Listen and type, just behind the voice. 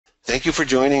Thank you for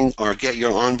joining our Get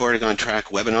Your Onboarding on Track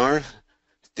webinar.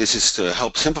 This is to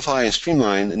help simplify and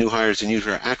streamline the new hires and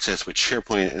user access with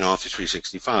SharePoint and Office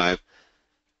 365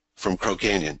 from Crow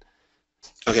Canyon.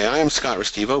 Okay, I am Scott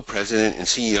Restivo, President and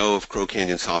CEO of Crow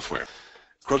Canyon Software.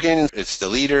 Crow Canyon is the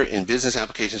leader in business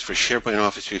applications for SharePoint and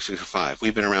Office 365.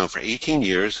 We've been around for 18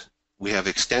 years. We have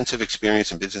extensive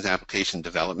experience in business application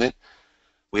development.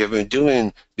 We have been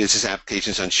doing business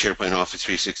applications on SharePoint and Office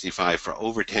 365 for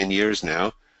over 10 years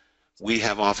now. We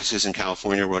have offices in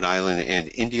California, Rhode Island,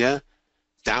 and India,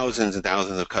 thousands and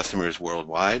thousands of customers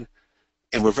worldwide,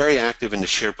 and we're very active in the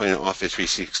SharePoint and Office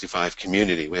 365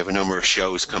 community. We have a number of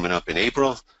shows coming up in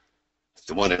April,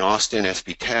 the one in Austin,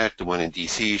 SB Tech, the one in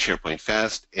DC, SharePoint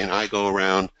Fest, and I go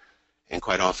around and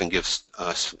quite often give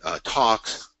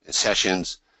talks and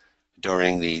sessions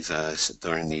during these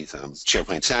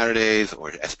SharePoint Saturdays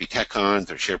or SB Tech Cons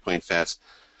or SharePoint Fest.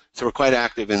 So we're quite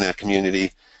active in that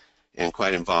community and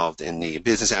quite involved in the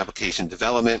business application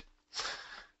development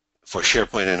for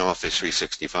SharePoint and Office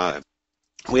 365.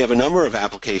 We have a number of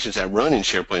applications that run in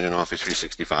SharePoint and Office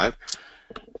 365,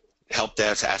 help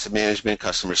desk, asset management,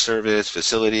 customer service,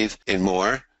 facilities, and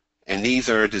more. And these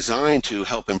are designed to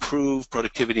help improve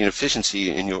productivity and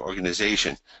efficiency in your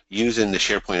organization using the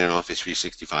SharePoint and Office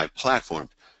 365 platform.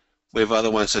 We have other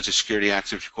ones such as security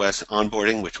access requests,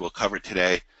 onboarding, which we'll cover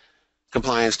today,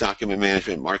 compliance, document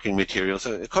management, marketing materials.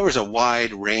 So it covers a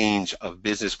wide range of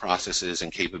business processes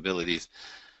and capabilities.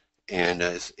 And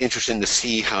it's interesting to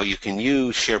see how you can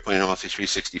use SharePoint and Office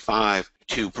 365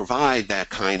 to provide that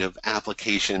kind of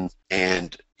application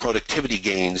and productivity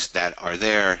gains that are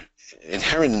there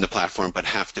inherent in the platform but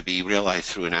have to be realized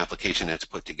through an application that's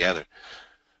put together.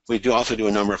 We also do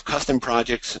a number of custom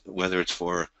projects, whether it's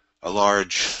for a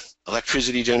large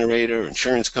electricity generator,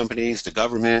 insurance companies, the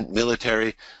government,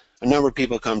 military. A number of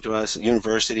people come to us,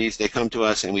 universities, they come to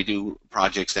us and we do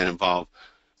projects that involve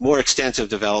more extensive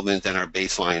development than our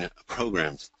baseline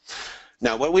programs.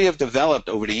 Now, what we have developed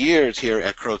over the years here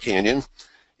at Crow Canyon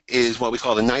is what we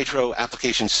call the Nitro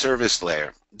Application Service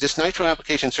Layer. This Nitro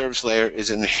Application Service Layer is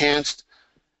an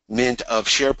enhancement of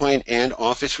SharePoint and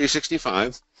Office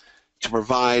 365 to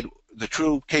provide the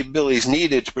true capabilities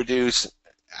needed to produce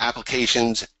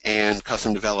applications and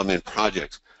custom development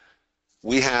projects.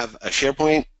 We have a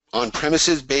SharePoint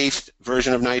on-premises based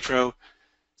version of Nitro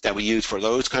that we use for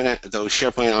those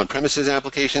SharePoint on-premises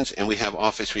applications, and we have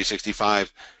Office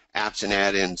 365 apps and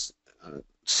add-ins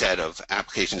set of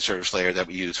application service layer that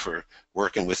we use for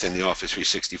working within the Office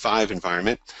 365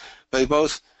 environment. But they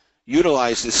both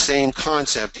utilize the same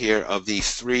concept here of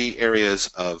these three areas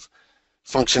of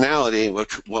functionality,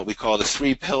 what we call the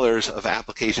three pillars of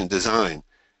application design.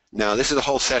 Now, this is a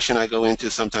whole session I go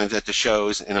into sometimes at the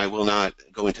shows, and I will not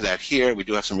go into that here. We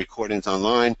do have some recordings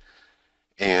online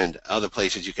and other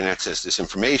places you can access this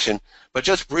information. But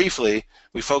just briefly,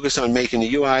 we focus on making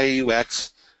the UI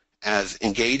UX as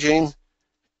engaging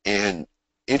and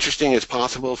interesting as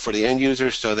possible for the end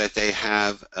user so that they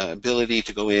have ability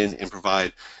to go in and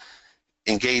provide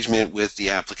engagement with the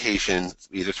application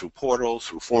either through portals,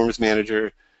 through Forms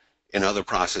Manager, and other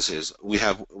processes. We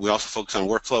also focus on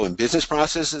workflow and business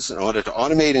processes in order to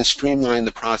automate and streamline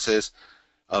the process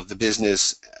of the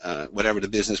business, whatever the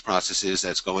business process is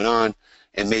that's going on,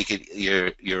 and make it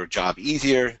your job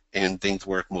easier and things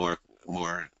work more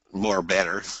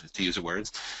better, to use the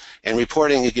words. And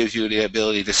reporting, it gives you the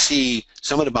ability to see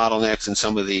some of the bottlenecks and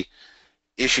some of the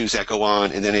issues that go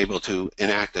on and then able to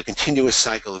enact a continuous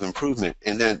cycle of improvement.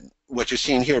 And then what you're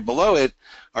seeing here below it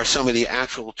are some of the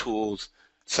actual tools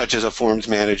such as a Forms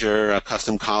Manager,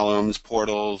 custom columns,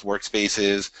 portals,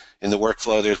 workspaces. In the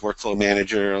workflow, there's Workflow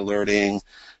Manager, alerting,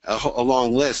 a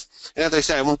long list. And as I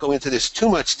said, I won't go into this too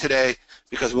much today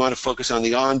because we want to focus on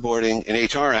the onboarding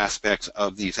and HR aspects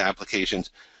of these applications.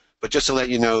 But just to let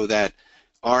you know that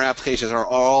our applications are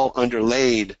all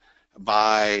underlaid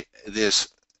by this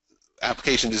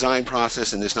application design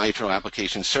process and this Nitro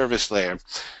application service layer.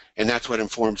 And that's what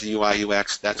informs the UI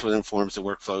UX, that's what informs the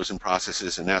workflows and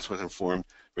processes, and that's what informs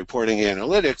reporting and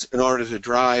analytics in order to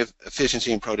drive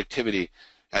efficiency and productivity,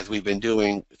 as we've been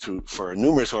doing for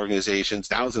numerous organizations,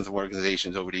 thousands of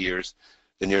organizations over the years,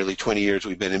 the nearly 20 years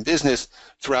we've been in business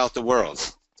throughout the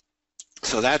world.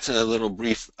 So that's a little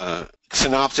brief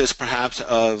synopsis perhaps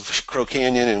of Crow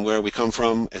Canyon and where we come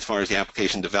from as far as the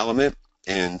application development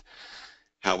and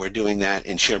how we're doing that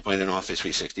in SharePoint and Office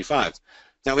 365.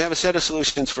 Now we have a set of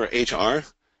solutions for HR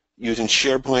using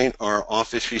SharePoint or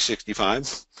Office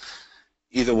 365,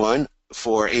 either one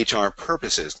for HR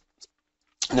purposes.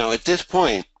 Now at this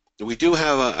point, we do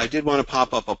have I did want to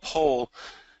pop up a poll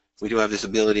we do have this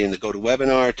ability in the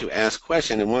GoToWebinar to ask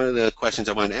questions, and one of the questions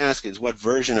I want to ask is what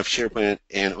version of SharePoint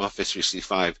and Office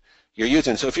 365 you're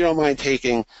using. So if you don't mind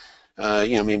taking,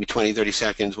 maybe 20, 30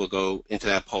 seconds, we'll go into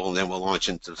that poll, and then we'll launch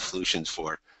into the solutions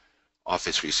for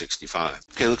Office 365.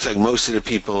 Okay, looks like most of the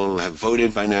people have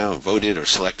voted by now, voted or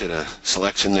selected a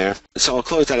selection there. So I'll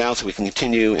close that out so we can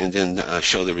continue and then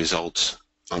show the results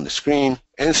on the screen.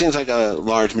 And it seems like a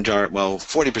large majority, well,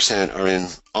 40% are in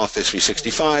Office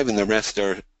 365, and the rest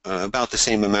are about the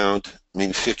same amount,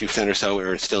 maybe 50% or so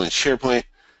are still in SharePoint,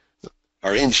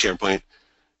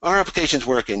 Our applications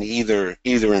work in either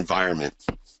environment,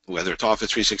 whether it's Office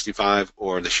 365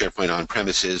 or the SharePoint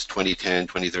on-premises 2010,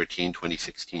 2013,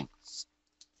 2016.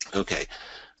 Okay,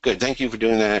 good. Thank you for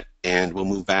doing that, and we'll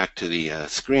move back to the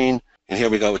screen. And here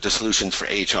we go with the solutions for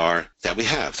HR that we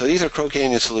have. So these are Crow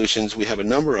Canyon solutions. We have a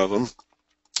number of them.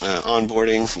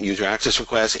 Onboarding, user access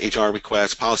requests, HR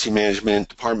requests, policy management,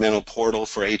 departmental portal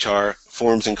for HR,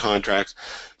 forms and contracts.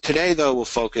 Today, though, we'll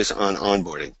focus on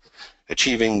onboarding,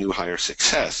 achieving new hire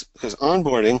success, because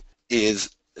onboarding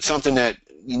is something that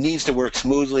needs to work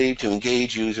smoothly to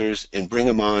engage users and bring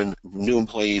them on, new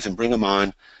employees, and bring them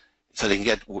on so they can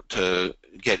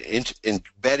get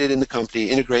embedded in the company,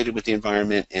 integrated with the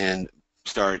environment, and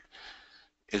start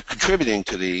contributing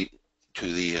to the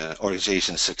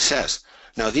organization's success.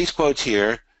 Now, these quotes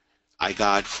here I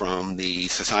got from the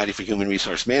Society for Human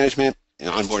Resource Management and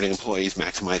Onboarding Employees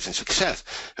Maximizing Success.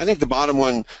 I think the bottom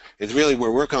one is really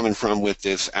where we're coming from with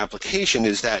this application,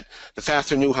 is that the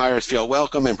faster new hires feel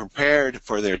welcome and prepared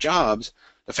for their jobs,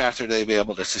 the faster they'll be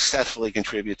able to successfully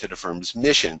contribute to the firm's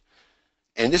mission.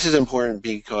 And this is important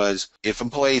because if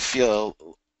employees feel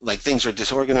like things are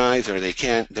disorganized, or they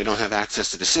don't have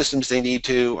access to the systems they need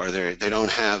to, or they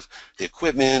don't have the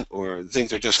equipment, or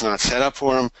things are just not set up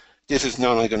for them, this is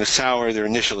not only going to sour their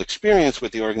initial experience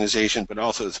with the organization, but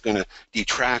also it's going to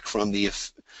detract from the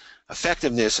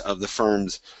effectiveness of the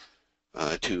firm's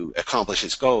to accomplish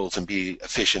its goals and be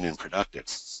efficient and productive.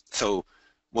 So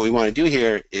what we want to do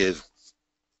here is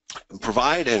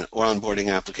provide an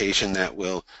onboarding application that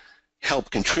will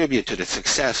help contribute to the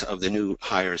success of the new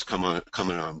hires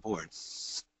coming on board.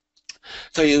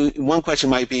 So one question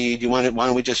might be, why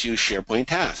don't we just use SharePoint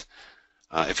tasks?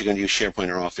 If you're going to use SharePoint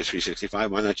or Office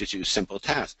 365, why not just use simple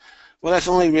tasks? Well, that's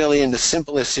only really in the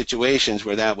simplest situations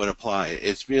where that would apply.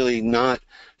 It's really not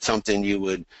something you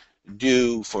would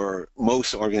do for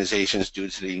most organizations due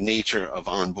to the nature of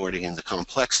onboarding and the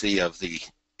complexity of the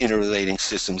interrelating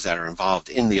systems that are involved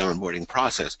in the onboarding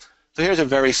process. So here's a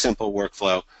very simple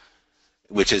workflow,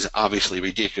 which is obviously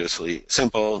ridiculously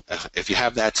simple. If you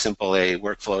have that simple a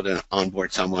workflow to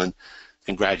onboard someone,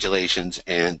 congratulations,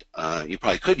 and you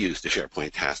probably could use the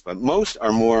SharePoint task, but most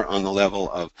are more on the level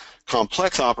of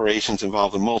complex operations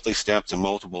involving multi-steps and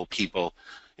multiple people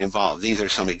involved. These are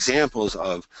some examples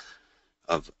of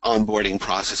onboarding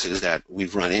processes that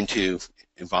we've run into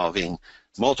involving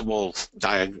multiple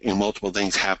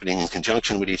things happening in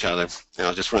conjunction with each other. And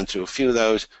I'll just run through a few of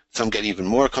those. Some get even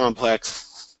more complex.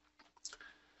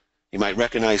 You might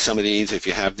recognize some of these if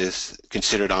you have this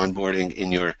considered onboarding in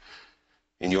your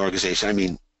organization. I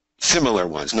mean, similar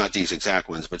ones, not these exact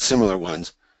ones, but similar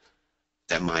ones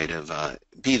that might have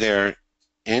be there.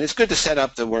 And it's good to set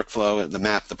up the workflow and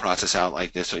map the process out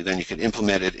like this, so then you can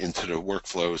implement it into the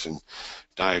workflows and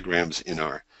diagrams in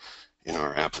our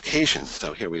application.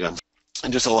 So here we go.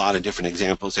 And just a lot of different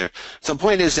examples there. So the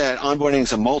point is that onboarding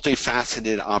is a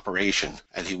multifaceted operation,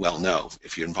 as you well know,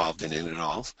 if you're involved in it at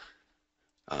all.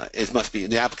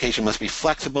 The application must be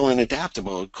flexible and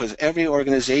adaptable, because every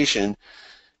organization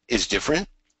is different,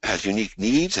 has unique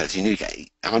needs, has unique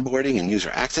onboarding and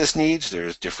user access needs.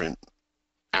 There's different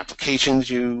applications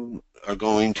you are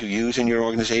going to use in your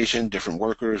organization, different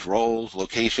workers, roles,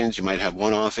 locations. You might have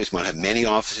one office, might have many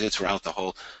offices throughout the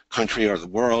whole country or the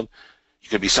world. You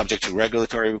could be subject to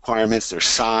regulatory requirements, their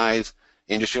size,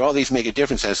 industry. All these make a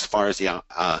difference as far as the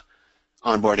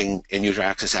onboarding and user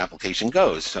access application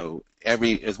goes. So that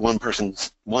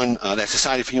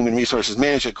Society for Human Resources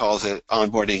Management calls it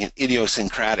onboarding an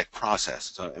idiosyncratic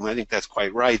process. So, and I think that's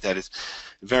quite right, that it's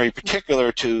very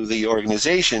particular to the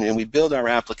organization, and we build our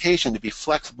application to be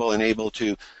flexible and able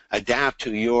to adapt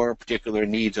to your particular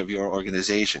needs of your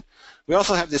organization. We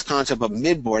also have this concept of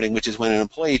midboarding, which is when an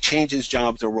employee changes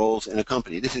jobs or roles in a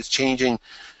company. This is changing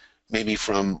maybe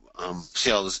from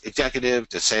sales executive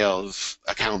to sales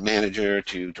account manager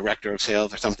to director of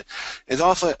sales or something. It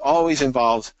also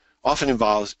often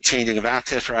involves changing of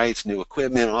access rights, new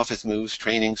equipment, office moves,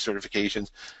 training,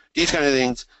 certifications. These kind of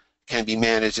things can be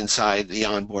managed inside the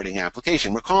onboarding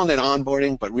application. We're calling it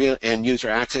onboarding, but and user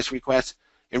access requests.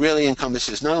 It really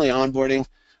encompasses not only onboarding,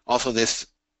 also this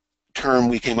term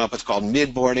we came up with called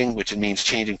midboarding, which means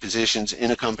changing positions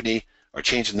in a company or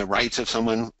changing the rights of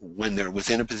someone when they're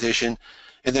within a position,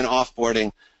 and then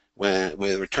offboarding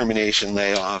with termination,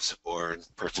 layoffs, or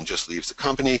the person just leaves the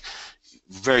company.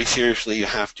 Very seriously, you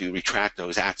have to retract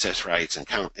those access rights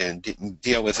and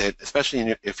deal with it,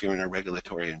 especially if you're in a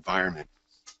regulatory environment.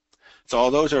 So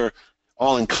all those are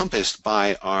all encompassed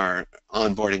by our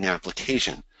onboarding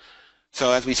application.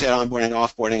 So as we said, onboarding and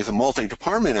offboarding is a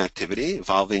multi-department activity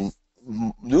involving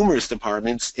numerous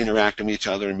departments interacting with each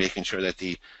other and making sure that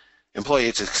the employee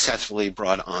is successfully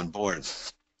brought on board.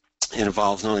 It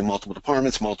involves not only multiple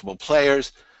departments, multiple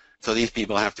players, so these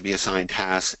people have to be assigned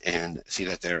tasks and see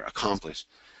that they're accomplished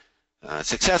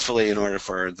successfully in order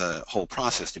for the whole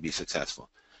process to be successful.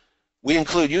 We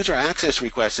include user access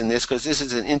requests in this because this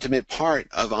is an intimate part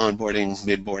of onboarding,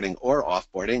 midboarding, or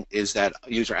offboarding, is that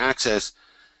user access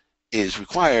is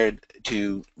required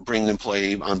to bring the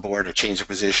employee on board or change their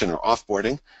position or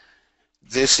offboarding.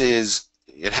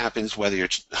 It happens whether you're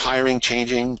hiring,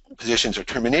 changing positions, or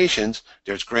terminations.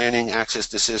 There's granting access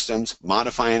to systems,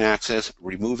 modifying access,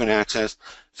 removing access.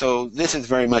 So this is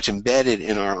very much embedded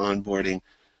in our onboarding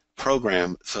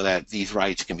program so that these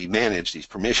rights can be managed, these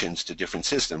permissions to different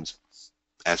systems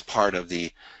as part of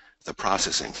the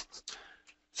processing.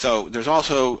 So there's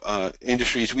also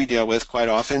industries we deal with quite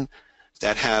often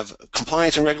that have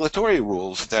compliance and regulatory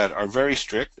rules that are very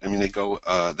strict. I mean, they go,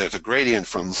 there's a gradient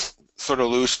from sort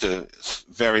of loose to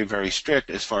very, very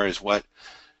strict as far as what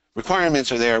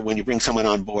requirements are there when you bring someone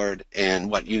on board and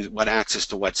what access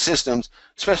to what systems,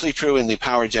 especially true in the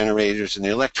power generators and the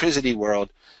electricity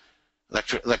world,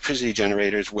 electricity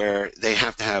generators, where they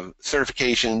have to have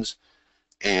certifications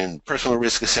and personal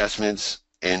risk assessments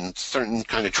and certain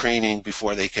kind of training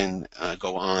before they can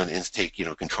go on and take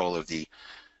control of the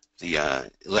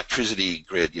electricity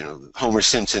grid. Homer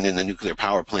Simpson in the nuclear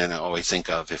power plant I always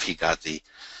think of, if he got the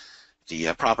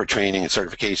proper training and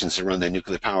certifications to run the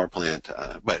nuclear power plant,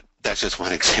 but that's just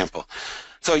one example.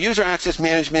 So user access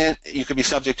management, you could be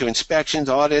subject to inspections,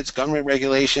 audits, government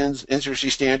regulations, industry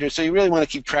standards, so you really want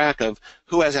to keep track of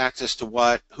who has access to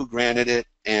what, who granted it,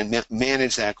 and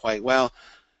manage that quite well.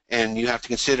 And you have to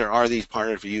consider, are these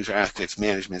part of a user access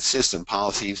management system,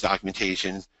 policies,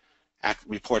 documentation,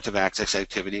 reports of access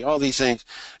activity, all these things.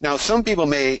 Now, some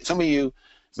of you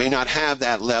may not have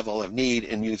that level of need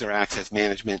in user access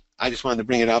management. I just wanted to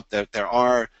bring it up that there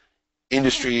are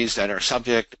industries that are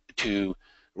subject to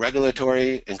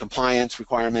regulatory and compliance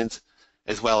requirements,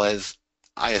 as well as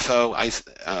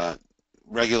ISO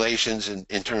regulations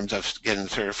in terms of getting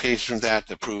certifications from that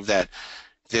to prove that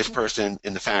this person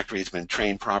in the factory has been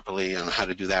trained properly on how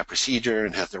to do that procedure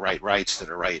and has the right rights to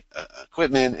the right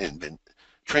equipment and been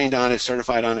trained on it,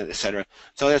 certified on it, etc.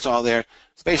 So that's all there.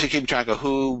 Basically keeping track of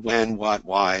who, when, what,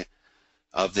 why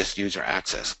of this user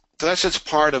access. So that's just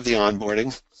part of the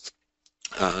onboarding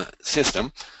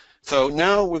system. So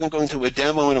now we're going to go into a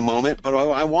demo in a moment, but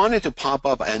I wanted to pop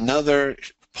up another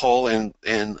poll, and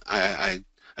I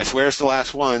swear it's the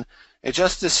last one, and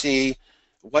just to see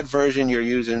what version you're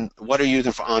using, what are you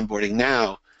using for onboarding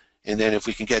now, and then if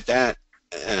we can get that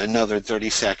another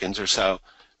 30 seconds or so,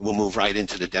 we'll move right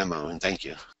into the demo, and thank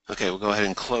you. Okay, we'll go ahead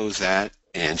and close that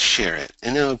and share it.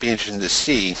 And now it'll be interesting to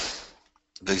see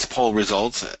these poll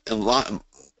results.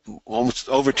 Almost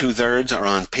over 2/3 are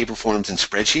on paper forms and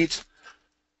spreadsheets.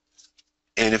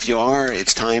 And if you are,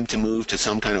 it's time to move to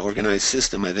some kind of organized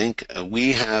system. I think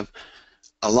we have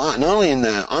a lot, not only in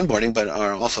the onboarding, but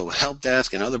are also help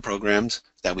desk and other programs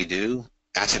that we do,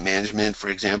 asset management, for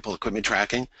example, equipment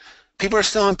tracking. People are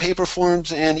still on paper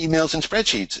forms and emails and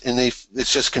spreadsheets, and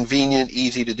it's just convenient,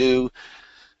 easy to do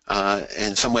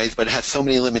in some ways, but it has so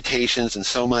many limitations and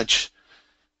so much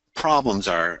problems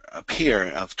appear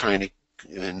of trying to,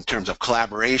 in terms of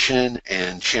collaboration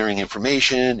and sharing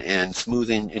information and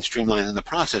smoothing and streamlining the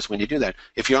process when you do that.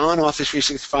 If you're on Office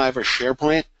 365 or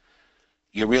SharePoint,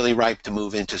 you're really ripe to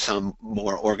move into some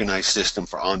more organized system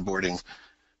for onboarding,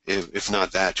 if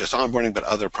not that, just onboarding, but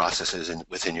other processes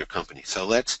within your company. So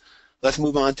let's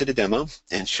move on to the demo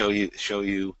and show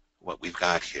you what we've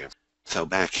got here. So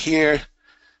back here,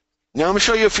 now I'm going to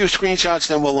show you a few screenshots,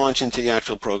 then we'll launch into the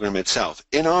actual program itself.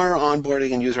 In our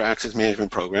onboarding and user access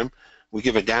management program, we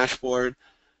give a dashboard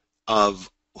of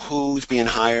who's being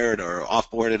hired or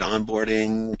offboarded,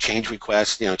 onboarding, change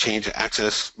requests, change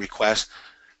access requests,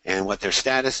 and what their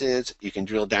status is. You can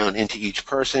drill down into each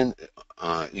person.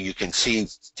 You can see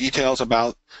details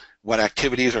about what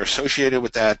activities are associated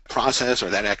with that process or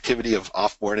that activity of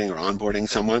offboarding or onboarding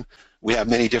someone. We have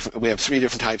 3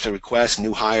 different types of requests: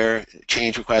 new hire,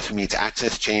 change request, which means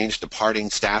access change, departing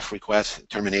staff requests,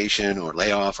 termination or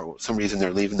layoff, or some reason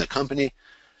they're leaving the company.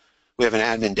 We have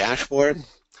an admin dashboard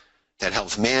that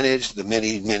helps manage the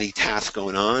many tasks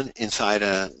going on inside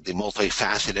the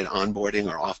multifaceted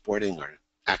onboarding or offboarding or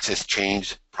access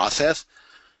change process.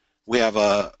 We have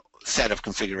a set of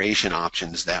configuration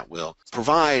options that will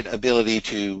provide ability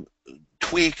to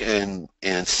tweak and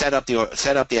set up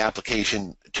the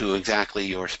application to exactly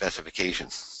your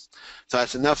specifications. So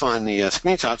that's enough on the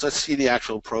screenshots. Let's see the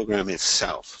actual program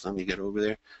itself. So let me get over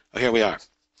there. Oh, here we are.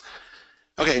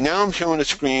 Okay, now I'm showing a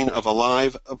screen of a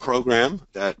live program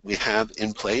that we have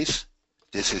in place.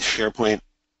 This is SharePoint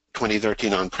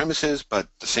 2013 on premises, but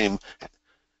the same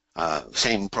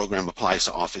program applies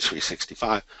to Office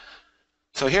 365.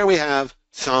 So here we have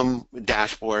some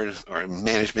dashboard or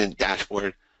management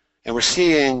dashboard, and we're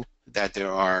seeing that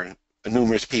there are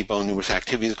numerous people, numerous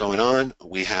activities going on.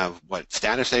 We have what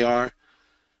status they are,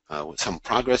 with some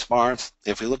progress bar.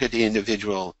 If we look at the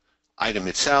individual item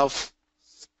itself,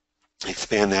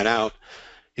 expand that out,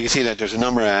 you can see that there's a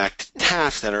number of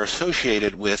tasks that are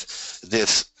associated with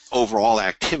this overall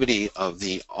activity of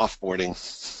the offboarding,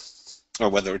 or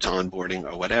whether it's onboarding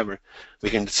or whatever. We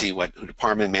can see what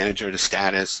department manager, the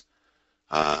status,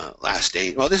 last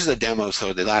date. Well, this is a demo,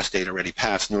 so the last date already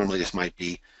passed. Normally this might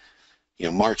be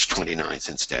March 29th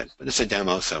instead, but it's a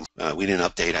demo, so we didn't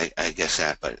update, I guess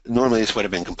that, but normally this would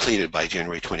have been completed by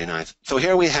January 29th. So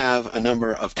here we have a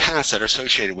number of tasks that are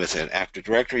associated with it. Active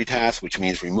Directory tasks, which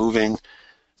means removing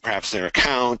perhaps their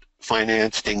account,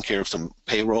 finance, taking care of some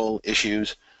payroll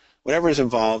issues, whatever is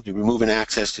involved, you're removing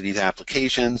access to these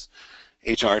applications,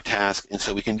 HR tasks, and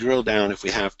so we can drill down if we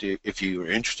have to, if you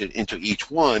are interested, into each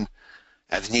one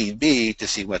as need be to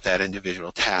see what that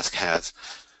individual task has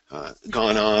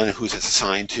gone on, who's it's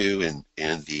assigned to,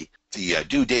 and the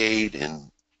due date, and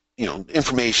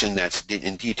information that's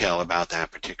in detail about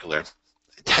that particular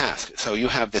task. So you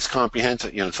have this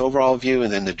comprehensive, this overall view,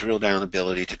 and then the drill down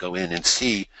ability to go in and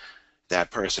see that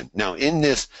person. Now in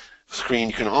this screen,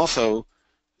 you can also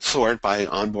sort by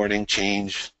onboarding,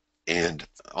 change, and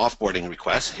offboarding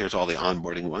requests. Here's all the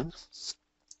onboarding ones.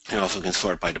 You also can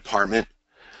sort by department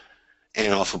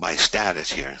and also by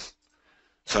status here.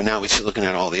 So now we're looking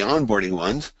at all the onboarding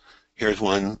ones. Here's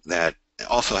one that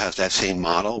also has that same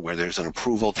model where there's an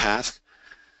approval task.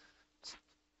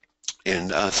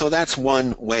 And so that's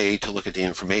one way to look at the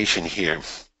information here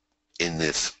in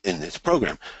this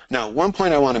program. Now, one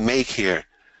point I want to make here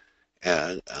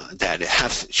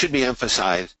that should be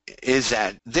emphasized is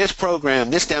that this program,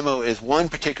 this demo, is one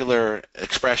particular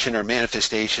expression or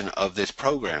manifestation of this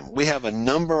program. We have a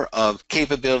number of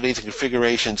capabilities and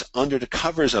configurations under the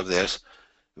covers of this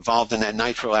involved in that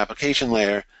Nitro application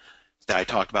layer that I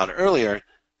talked about earlier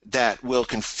that will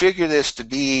configure this to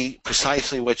be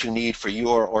precisely what you need for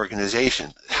your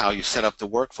organization, how you set up the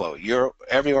workflow.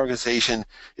 Every organization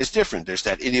is different. There's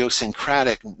that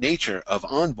idiosyncratic nature of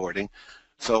onboarding.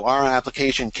 So our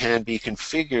application can be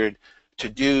configured to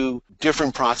do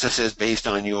different processes based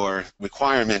on your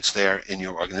requirements there in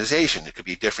your organization. It could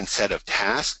be a different set of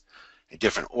tasks, a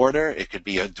different order. It could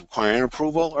be requiring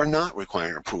approval or not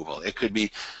requiring approval. It could be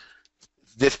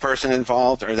this person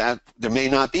involved, or that there may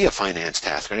not be a finance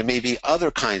task, or there may be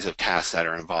other kinds of tasks that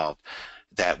are involved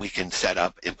that we can set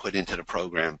up and put into the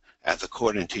program as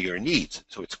according to your needs.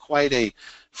 So it's quite a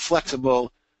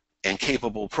flexible and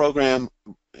capable program,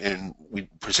 and we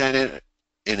present it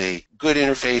in a good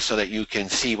interface so that you can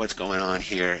see what's going on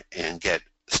here and get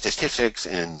statistics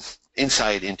and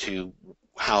insight into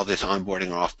how this onboarding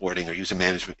or offboarding or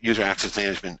user access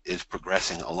management is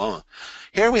progressing along.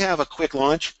 Here we have a quick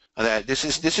launch. This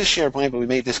is SharePoint, but we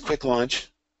made this quick launch,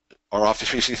 or Office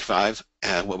 365,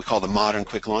 what we call the modern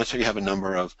quick launch. So you have a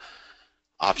number of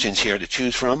options here to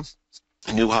choose from: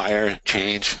 new hire,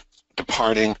 change,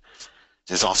 departing.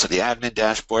 There's also the admin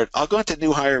dashboard. I'll go into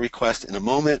new hire request in a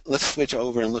moment. Let's switch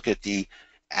over and look at the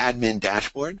admin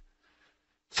dashboard.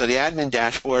 So the admin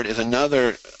dashboard is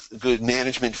another good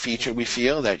management feature. We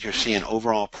feel that you're seeing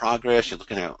overall progress. You're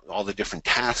looking at all the different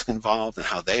tasks involved and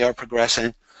how they are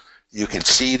progressing. You can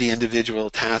see the individual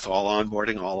tasks, all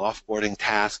onboarding, all offboarding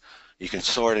tasks. You can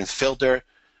sort and filter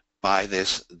by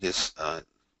this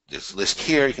list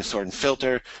here. You can sort and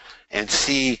filter and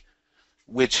see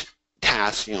which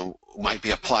tasks might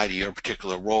be applied to your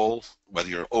particular role, whether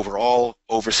you're overall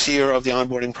overseer of the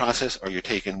onboarding process or you're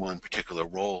taking one particular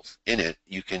role in it.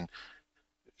 You can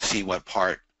see what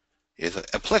part is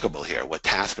applicable here, what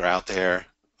tasks are out there,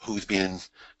 who's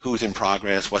in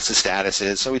progress, what's the status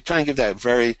is. So we try and give that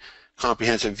very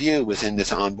comprehensive view within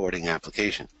this onboarding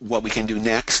application. What we can do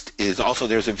next is also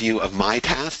there's a view of my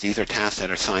tasks. These are tasks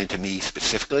that are assigned to me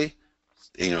specifically.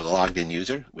 The logged in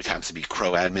user, which happens to be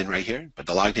Crow admin right here, but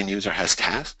the logged in user has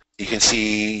tasks. You can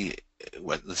see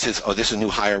this is a new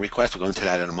hire request. We'll go into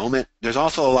that in a moment. There's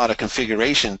also a lot of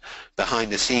configuration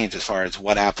behind the scenes as far as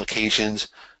what applications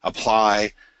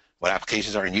apply, what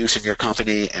applications are in use in your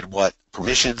company, and what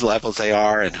permissions levels they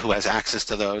are, and who has access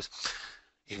to those.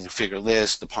 You can configure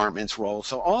lists, departments, roles.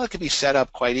 So all it can be set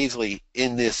up quite easily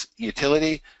in this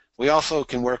utility. We also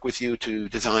can work with you to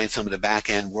design some of the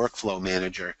back-end workflow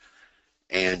manager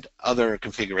and other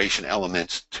configuration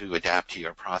elements to adapt to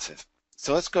your process.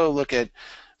 So let's go look at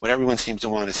what everyone seems to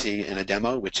want to see in a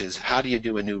demo, which is how do you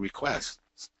do a new request?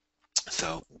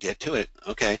 So get to it.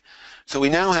 Okay. So we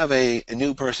now have a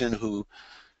new person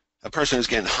a person who's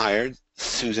getting hired,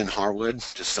 Susan Harwood,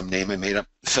 just some name I made up.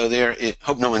 So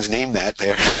hope no one's named that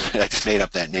there. I just made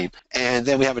up that name. And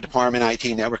then we have a department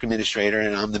IT network administrator,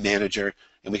 and I'm the manager,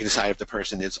 and we can decide if the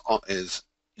person is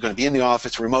going to be in the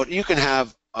office, remote. You can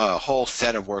have a whole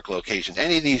set of work locations.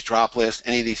 Any of these drop lists,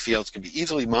 any of these fields can be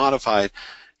easily modified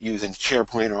using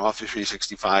SharePoint or Office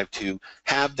 365 to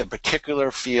have the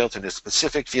particular fields and the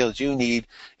specific fields you need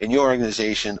in your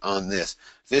organization on this.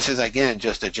 This is, again,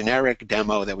 just a generic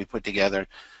demo that we put together,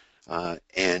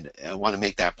 and I want to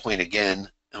make that point again.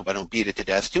 I hope I don't beat it to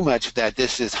death too much, that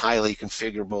this is highly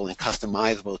configurable and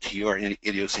customizable to your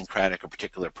idiosyncratic or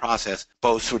particular process,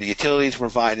 both through the utilities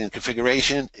provided in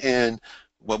configuration and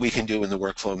what we can do in the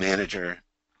workflow manager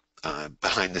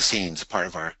behind the scenes, part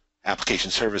of our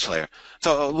application service layer.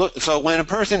 So when a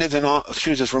person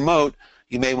chooses remote,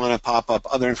 you may want to pop up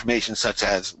other information such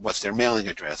as what's their mailing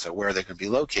address or where they can be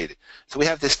located. So we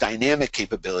have this dynamic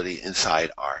capability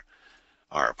inside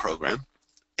our program,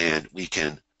 and we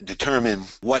can determine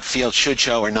what fields should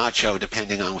show or not show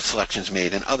depending on what selections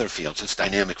made in other fields. This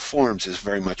dynamic forms is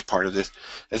very much part of this,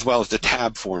 as well as the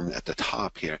tab form at the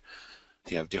top here.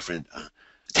 You have different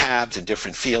tabs and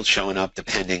different fields showing up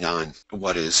depending on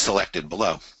what is selected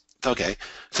below. Okay,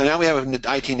 so now we have an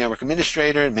IT network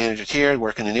administrator, manager's here,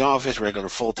 working in the office, regular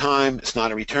full-time. It's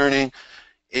not a returning.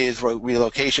 Is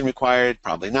relocation required?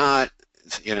 Probably not,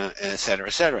 et cetera,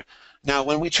 et cetera. Now,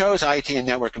 when we chose IT and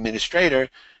network administrator,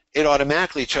 it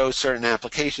automatically chose certain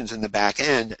applications in the back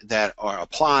end that are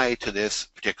applied to this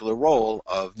particular role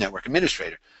of network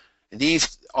administrator. And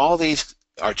all these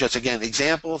are just, again,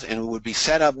 examples, and would be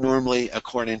set up normally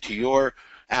according to your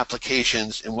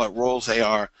applications and what roles they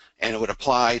are, and it would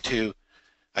apply to,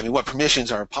 what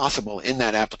permissions are possible in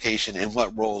that application and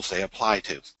what roles they apply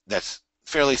to. That's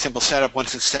fairly simple setup.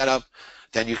 Once it's set up,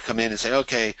 then you come in and say,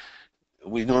 okay,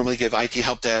 we normally give IT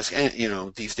help desk and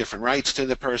these different rights to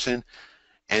the person,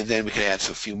 and then we could add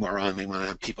a few more on. We want to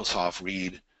have PeopleSoft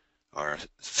read or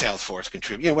Salesforce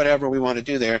contribute, whatever we want to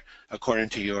do there according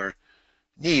to your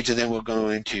needs, and then we're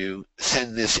going to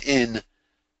send this in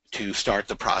to start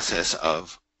the process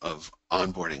of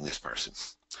onboarding this person.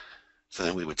 So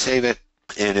then we would save it,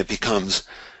 and it becomes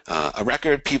a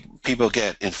record. People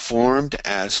get informed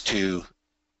as to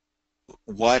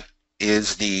what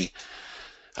is the,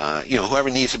 whoever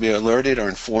needs to be alerted or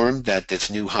informed that this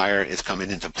new hire is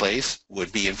coming into place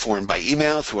would be informed by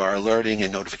email through our alerting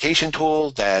and notification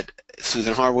tool that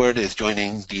Susan Harwood is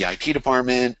joining the IT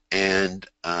department, and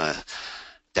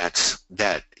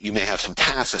that you may have some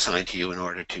tasks assigned to you in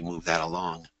order to move that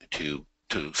along to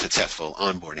successful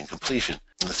onboarding completion.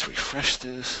 Let's refresh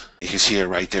this. You can see her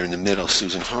right there in the middle,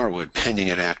 Susan Harwood, pending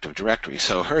at Active Directory.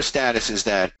 So her status is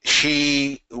that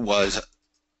she was,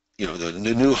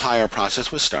 the new hire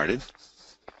process was started.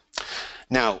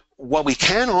 Now, what we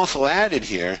can also add in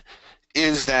here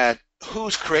is that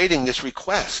who's creating this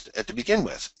request at to begin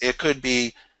with. It could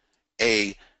be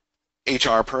a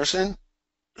HR person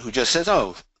who just says,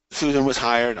 oh, Susan was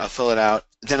hired, I'll fill it out.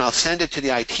 Then I'll send it to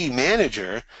the IT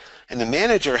manager, and the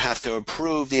manager has to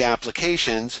approve the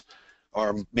applications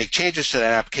or make changes to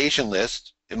that application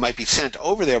list. It might be sent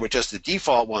over there with just the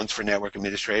default ones for network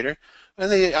administrator, and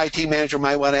the IT manager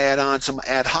might want to add on some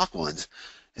ad hoc ones.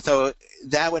 So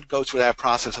that would go through that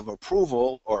process of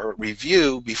approval or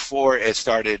review before it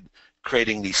started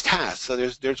creating these tasks. So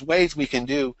there's ways we can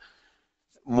do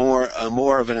more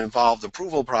of an involved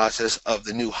approval process of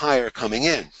the new hire coming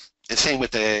in. And same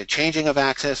with the changing of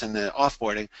access and the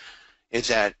offboarding, is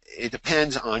that it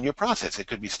depends on your process. It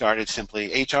could be started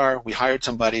simply HR, we hired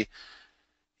somebody,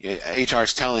 HR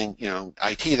is telling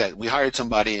IT that we hired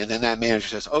somebody, and then that manager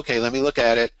says, okay, let me look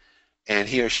at it, and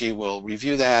he or she will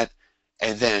review that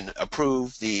and then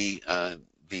approve the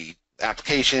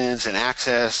applications and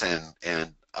access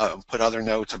and put other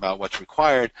notes about what's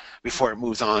required before it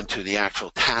moves on to the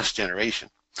actual task generation.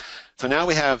 So now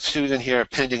we have Susan here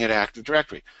pending at Active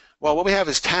Directory. Well, what we have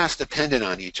is tasks dependent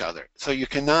on each other. So you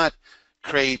cannot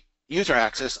create user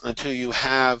access until you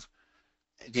have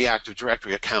the Active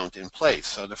Directory account in place.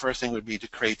 So the first thing would be to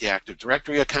create the Active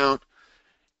Directory account.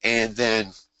 and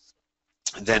then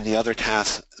the other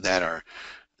tasks that are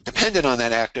dependent on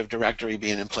that Active Directory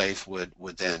being in place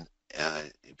would then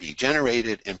be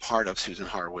generated in part of Susan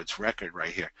Harwood's record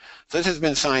right here. So this has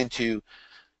been assigned to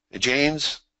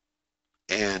James,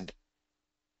 and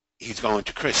he's going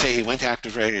to say he went to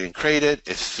Active Directory and created.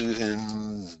 It's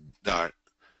Susan dot.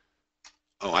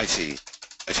 Oh, I see.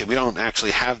 We don't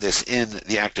actually have this in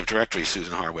the Active Directory,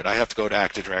 Susan Harwood. I have to go to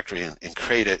Active Directory and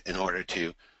create it in order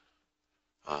to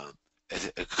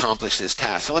accomplish this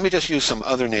task. So let me just use some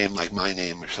other name like my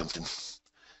name or something.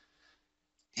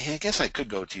 Yeah, I guess I could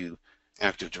go to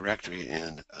Active Directory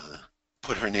and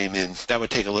put her name in. That would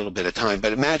take a little bit of time,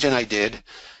 but imagine I did.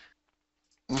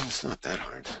 It's not that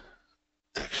hard,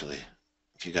 actually,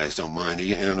 if you guys don't mind.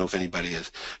 I don't know if anybody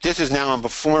is. This is now I'm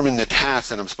performing the task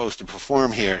that I'm supposed to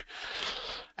perform here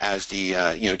as the,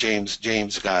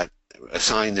 James got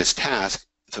assigned this task.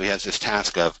 So he has this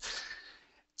task of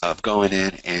going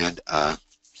in and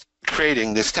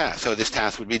creating this task. So this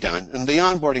task would be done. And the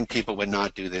onboarding people would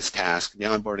not do this task. The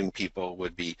onboarding people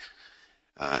would be,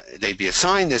 they'd be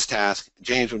assigned this task.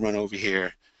 James would run over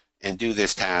here and do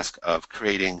this task of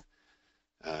creating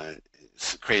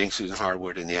Susan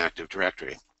Harwood in the Active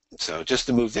Directory. So just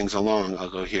to move things along, I'll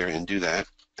go here and do that.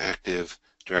 Active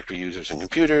Directory users and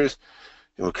computers.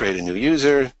 And we'll create a new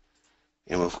user,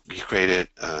 and we'll create it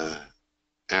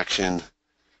action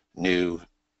new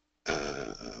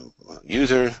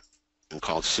user and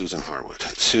called Susan Harwood.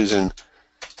 Susan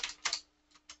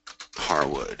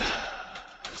Harwood.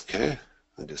 Okay,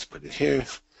 I'll just put it here.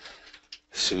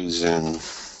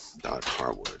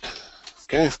 Susan.Harwood.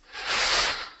 Okay.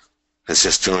 Has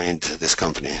just joined this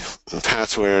company. The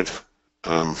password.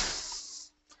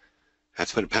 Have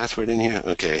to put a password in here?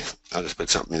 Okay, I'll just put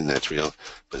something in that's real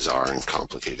bizarre and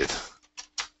complicated.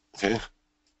 Okay.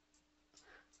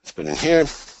 Let's put in here.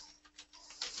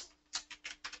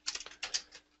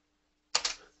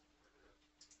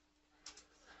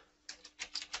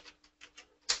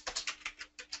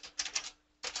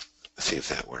 Let's see if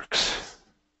that works.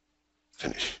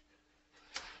 Finish.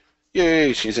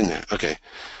 Yay, she's in there. Okay.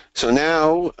 So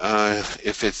now,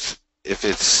 if it's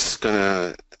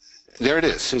gonna, there it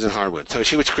is, Susan Harwood. So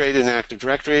she was created in an Active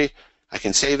Directory. I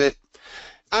can save it.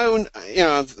 Sorry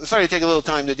to take a little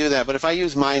time to do that, but if I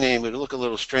use my name, it would look a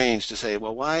little strange to say,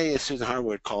 well, why is Susan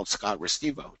Harwood called Scott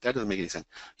Restivo? That doesn't make any sense.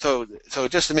 So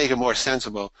just to make it more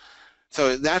sensible,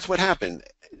 so that's what happened.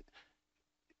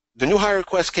 The new hire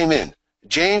request came in.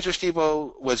 James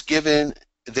Restivo was given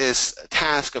this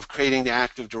task of creating the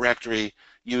Active Directory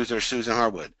user Susan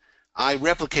Harwood. I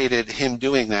replicated him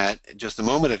doing that just a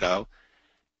moment ago,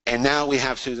 and now we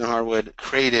have Susan Harwood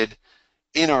created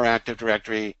in our Active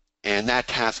Directory, and that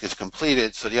task is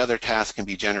completed, so the other task can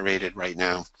be generated right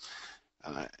now.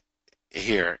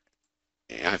 Here,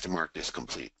 I have to mark this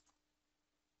complete.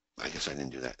 I guess I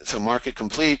didn't do that. So mark it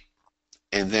complete,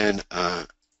 and then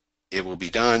it will be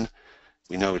done.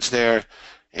 We know it's there,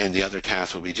 and the other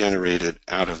task will be generated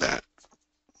out of that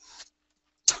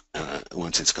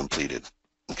once it's completed.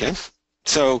 Okay,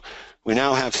 so we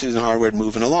now have Susan Harwood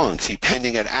moving along. See,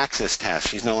 pending at access task.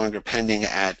 She's no longer pending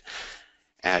at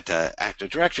Active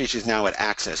Directory. She's now at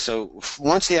access. So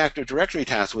once the Active Directory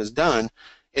task was done,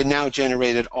 it now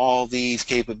generated all these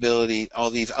capability, all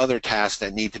these other tasks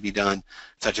that need to be done,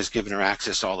 such as giving her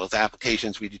access to all those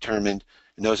applications we determined.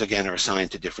 And those again are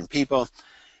assigned to different people.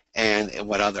 And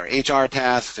what other HR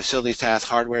tasks, facilities tasks,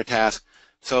 hardware tasks.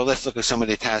 So let's look at some of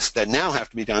the tasks that now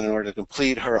have to be done in order to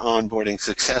complete her onboarding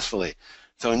successfully.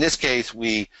 So in this case,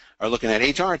 we are looking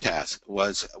at HR tasks.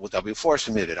 Was W-4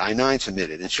 submitted, I-9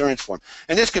 submitted, insurance form.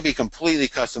 And this could be completely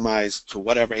customized to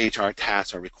whatever HR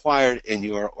tasks are required in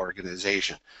your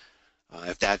organization.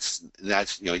 If that's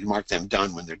you mark them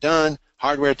done when they're done.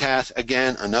 Hardware tasks,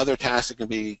 again, another task that can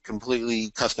be completely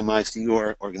customized to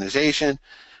your organization.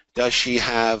 Does she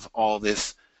have all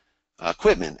this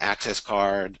equipment, access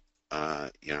card,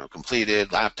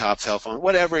 completed, laptop, cell phone,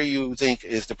 whatever you think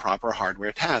is the proper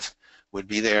hardware task would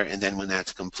be there, and then when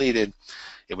that's completed,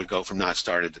 it would go from not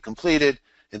started to completed,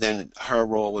 and then her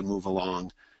role would move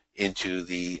along into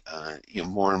the,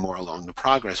 more and more along the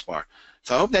progress bar.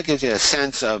 So I hope that gives you a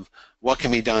sense of what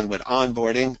can be done with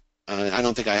onboarding. I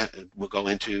don't think I will go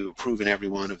into proving every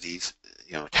one of these,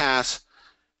 tasks.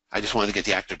 I just wanted to get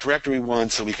the Active Directory one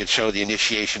so we could show the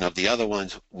initiation of the other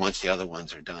ones once the other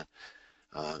ones are done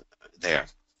there.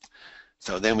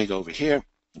 So then we go over here.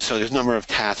 So there's a number of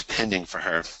tasks pending for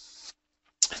her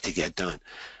to get done.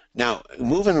 Now,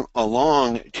 moving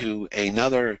along to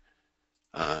another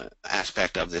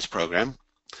aspect of this program.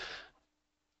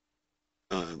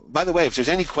 By the way, if there's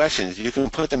any questions, you can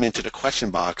put them into the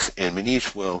question box, and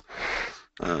Manish will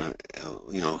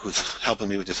who's helping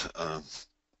me with this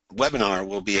webinar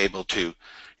will be able to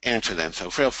answer them. So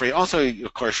feel free. Also,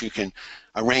 of course, you can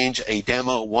arrange a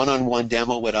demo, one-on-one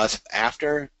demo with us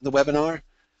after the webinar.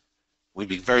 We'd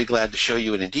be very glad to show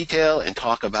you it in detail and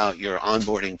talk about your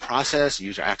onboarding process,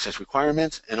 user access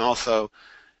requirements, and also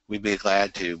we'd be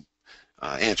glad to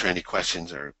answer any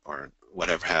questions or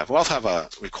whatever have. We'll also have a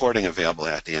recording available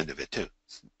at the end of it too.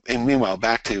 And meanwhile,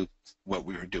 back to what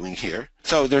we were doing here.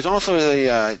 So there's also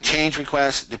a change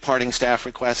request, departing staff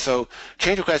request. So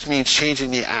change request means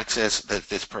changing the access that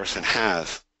this person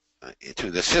has to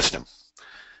the system.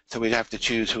 So we'd have to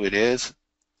choose who it is.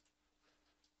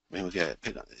 Maybe we'll get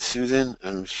pick on Susan. I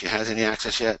don't know if she has any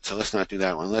access yet, so let's not do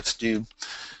that one. Let's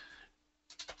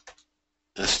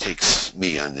take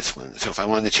me on this one. So if I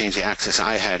wanted to change the access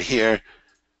I had here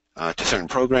to certain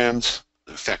programs,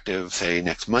 effective, say,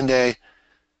 next Monday,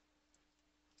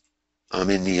 I'm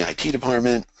in the IT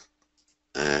department,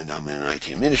 and I'm an IT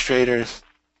administrator,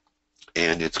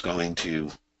 and it's going to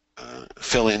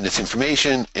fill in this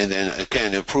information, and then,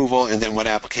 again, approval, and then what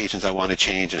applications I want to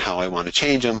change and how I want to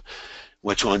change them,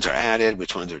 which ones are added,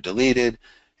 which ones are deleted,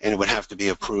 and it would have to be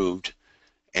approved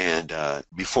and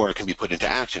before it can be put into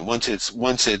action. Once it's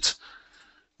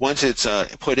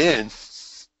put in,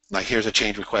 like here's a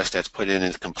change request that's put in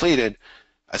and completed,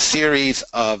 a series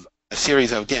of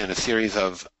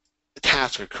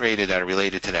tasks are created that are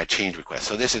related to that change request.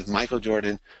 So this is Michael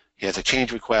Jordan. He has a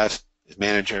change request. His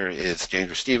manager is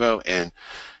James Restivo, and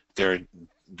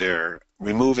they're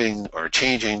removing or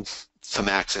changing some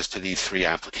access to these 3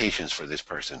 applications for this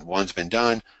person. One's been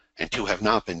done, and 2 have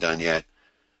not been done yet.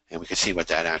 And we can see what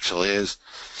that actual is.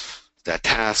 That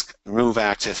task, remove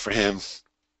access for him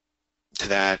to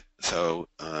that. So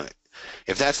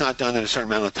if that's not done in a certain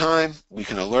amount of time, we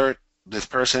can alert this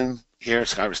person here,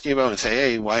 Scott Restivo, and say,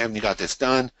 hey, why haven't you got this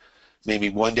done? Maybe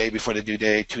 1 day before the due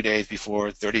date, 2 days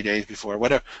before, 30 days before,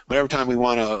 whatever time we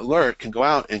want to alert can go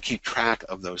out and keep track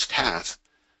of those tasks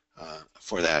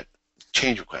for that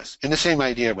change request. And the same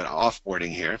idea with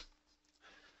offboarding here.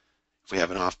 If we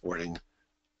have an offboarding,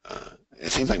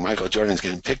 it seems like Michael Jordan's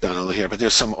getting picked on over here, but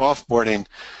there's some offboarding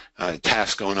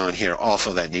tasks going on here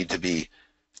also that need to be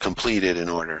completed in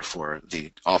order for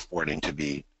the offboarding to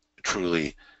be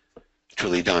truly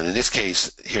done. In this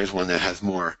case, here's one that has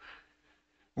more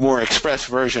express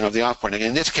version of the offboarding.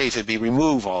 In this case, it'd be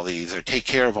remove all these or take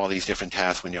care of all these different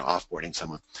tasks when you're offboarding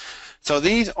someone. So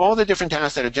all the different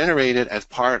tasks that are generated as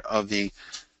part of the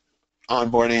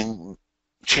onboarding,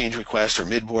 change request, or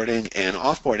midboarding and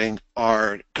offboarding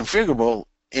are configurable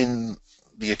in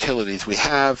the utilities we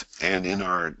have and in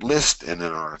our list and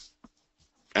in our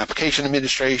application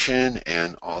administration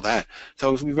and all that.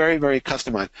 So it's very, very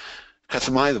customizable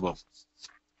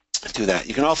to that.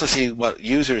 You can also see what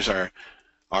users are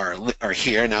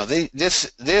here. Now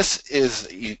this is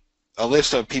a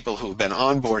list of people who have been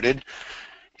onboarded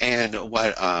and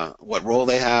what role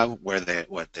they have, what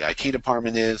the IT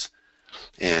department is,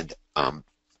 and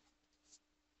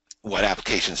what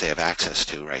applications they have access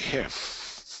to right here.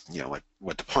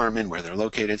 What department, where they're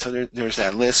located. So there's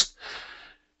that list.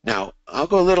 Now I'll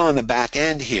go a little on the back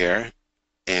end here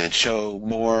and show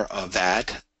more of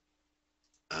that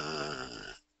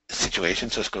situation.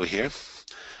 So let's go here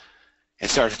and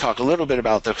start to talk a little bit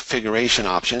about the configuration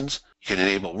options. You can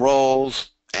enable roles,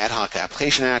 ad hoc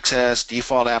application access,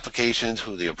 default applications,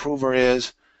 who the approver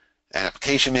is,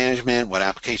 application management, what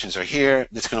applications are here.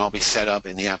 This can all be set up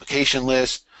in the application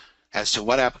list as to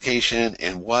what application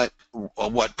and what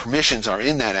permissions are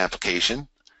in that application.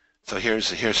 So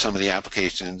here's some of the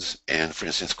applications, and for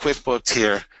instance, QuickBooks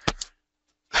here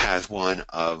has one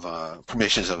of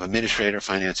permissions of administrator,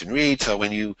 finance, and read. So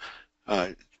when you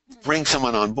bring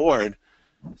someone on board,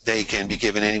 they can be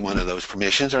given any one of those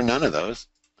permissions or none of those.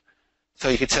 So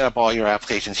you can set up all your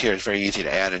applications here. It's very easy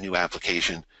to add a new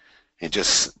application and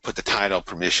just put the title,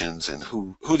 permissions, and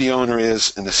who the owner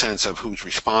is in the sense of who's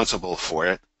responsible for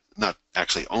it. Not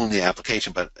actually own the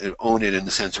application, but own it in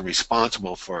the sense of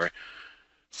responsible for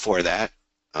that.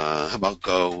 How about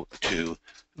go to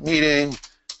meeting,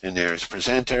 and there's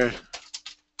presenter,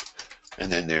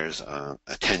 and then there's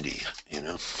attendee,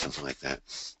 something like that.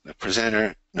 The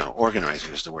presenter, no,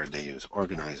 organizer is the word they use,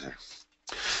 organizer.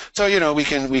 So we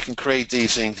can create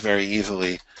these things very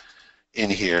easily in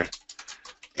here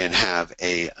and have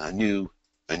a new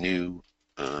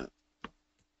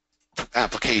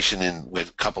application in with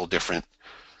a couple different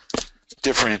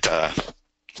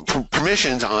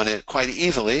permissions on it quite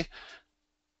easily.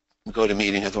 Go to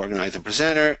meeting as organizer and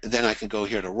presenter. Then I can go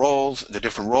here to roles, the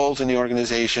different roles in the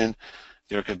organization.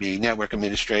 There could be network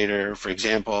administrator, for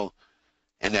example,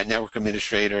 and that network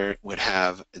administrator would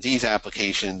have these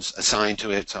applications assigned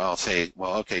to it. So I'll say,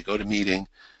 well, okay, GoToMeeting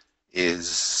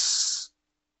is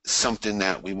something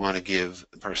that we want to give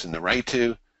the person the right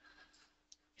to.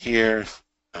 Here,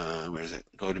 where is it?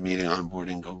 GoToMeeting,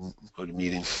 onboarding,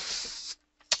 GoToMeeting.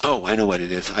 Oh, I know what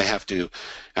it is. I have to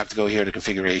go here to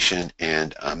configuration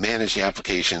and manage the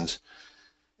applications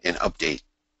and update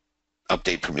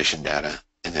permission data,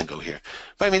 and then go here.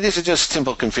 But I mean, these are just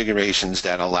simple configurations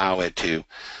that allow it to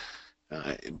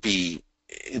be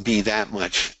that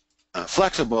much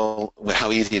flexible with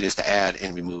how easy it is to add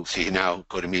and remove. So you can now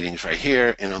go to meetings right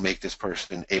here, and I'll make this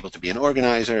person able to be an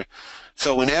organizer.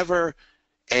 So whenever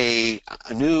a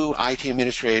new IT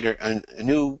administrator, a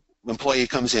new employee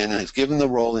comes in and is given the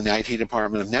role in the IT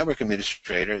department of network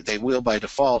administrator, they will by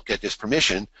default get this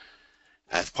permission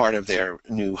as part of their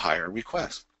new hire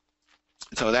request.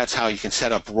 So that's how you can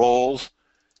set up roles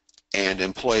and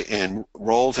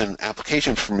roles and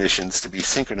application permissions to be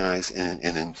synchronized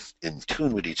and in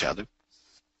tune with each other.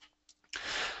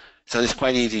 So it's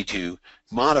quite easy to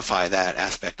modify that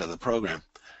aspect of the program.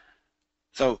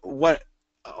 So what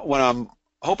I'm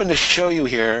hoping to show you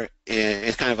here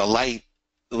is kind of a light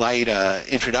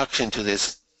introduction to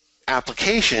this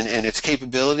application and its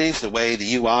capabilities, the way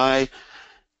the UI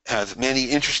has many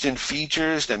interesting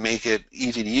features that make it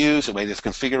easy to use, the way there's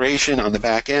configuration on the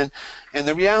back end. And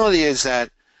the reality is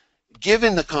that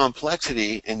given the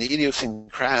complexity and the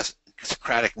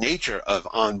idiosyncratic nature of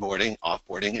onboarding,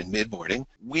 offboarding, and midboarding,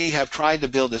 we have tried to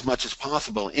build as much as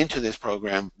possible into this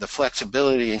program the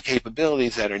flexibility and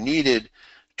capabilities that are needed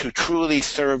to truly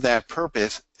serve that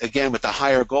purpose, again with the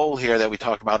higher goal here that we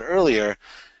talked about earlier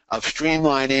of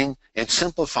streamlining and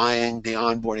simplifying the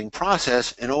onboarding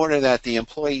process in order that the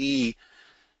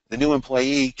new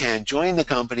employee can join the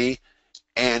company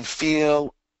and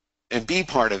feel and be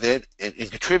part of it and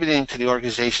contributing to the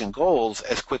organization goals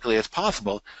as quickly as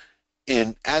possible.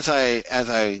 And as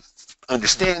I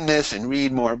understand this and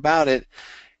read more about it,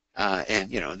 and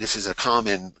this is a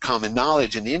common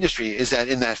knowledge in the industry, is that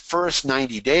in that first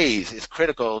 90 days it's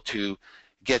critical to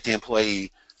get the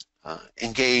employee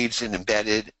engaged and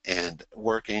embedded and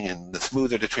working, and the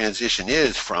smoother the transition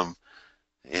is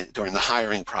during the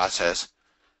hiring process,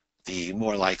 the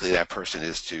more likely that person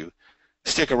is to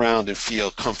stick around and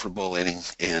feel comfortable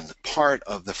and part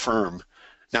of the firm.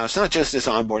 Now, it's not just this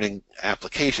onboarding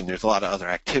application. There's a lot of other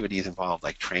activities involved,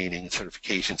 like training and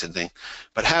certifications and things.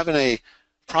 But having a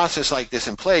process like this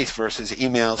in place versus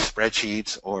emails,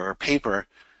 spreadsheets, or paper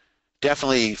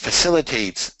definitely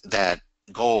facilitates that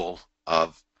goal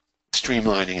of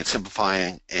streamlining and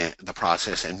simplifying the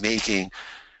process and making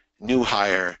new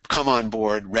hire come on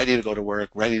board, ready to go to work,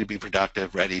 ready to be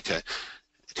productive, ready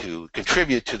to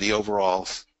contribute to the overall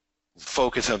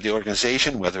focus of the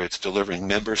organization, whether it's delivering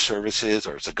member services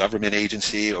or it's a government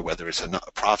agency or whether it's a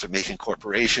profit-making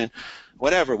corporation,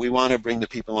 whatever. We want to bring the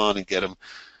people on and get them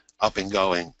up and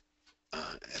going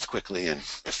as quickly and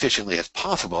efficiently as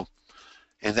possible.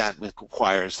 And that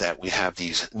requires that we have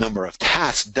these number of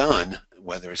tasks done,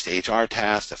 whether it's the HR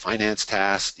task, the finance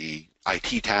task, the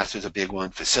IT task is a big one,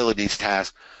 facilities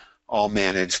task, all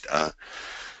managed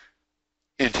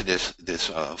into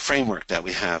this framework that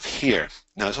we have here.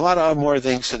 Now, there's a lot of more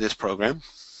things to this program.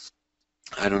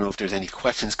 I don't know if there's any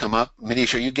questions come up.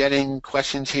 Manish, are you getting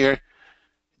questions here?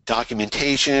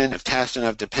 Documentation, if tasks don't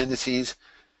have dependencies.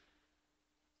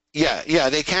 Yeah,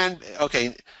 they can.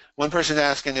 Okay. One person is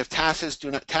asking if tasks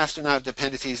do not have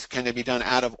dependencies, can they be done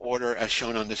out of order as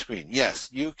shown on the screen? Yes,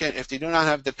 you can. If they do not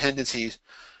have dependencies,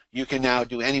 you can now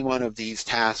do any one of these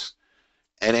tasks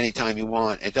at any time you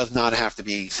want. It does not have to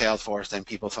be Salesforce, then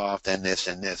PeopleSoft, then this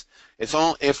and this. It's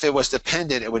all, if it was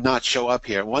dependent, it would not show up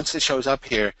here. Once it shows up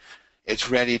here, it's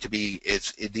ready to be.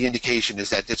 The indication is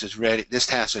that this is ready. This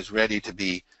task is ready to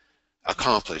be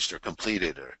accomplished or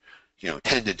completed or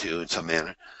tended to in some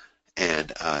manner.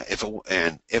 And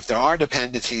if there are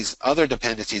dependencies, other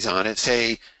dependencies on it,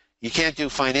 say you can't do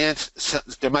finance,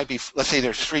 there might be, let's say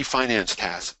there's 3 finance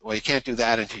tasks. Well, you can't do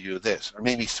that until you do this, or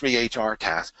maybe 3 HR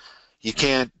tasks. You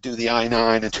can't do the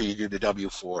I-9 until you do the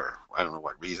W-4. I don't know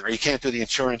what reason. Or you can't do the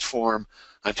insurance form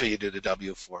until you do the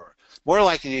W-4. More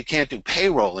likely, you can't do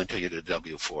payroll until you do the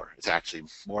W-4. It's actually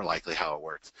more likely how it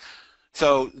works.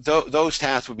 So those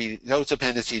tasks would be, those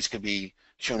dependencies could be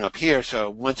shown up here.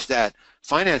 So once that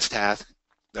finance task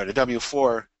or the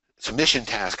W-4 submission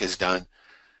task is done,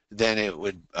 then it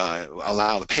would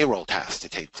allow the payroll task to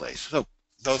take place. So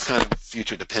those kind of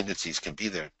future dependencies can be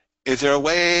there. Is there a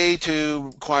way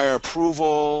to require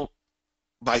approval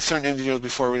by certain individuals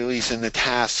before releasing the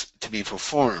task to be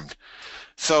performed?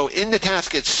 So in the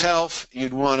task itself,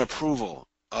 you'd want approval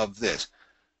of this.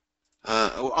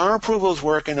 Our approval is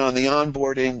working on the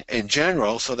onboarding in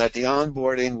general so that the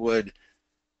onboarding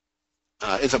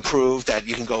is approved, that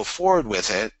you can go forward with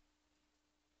it.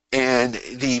 And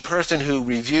the person who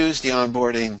reviews the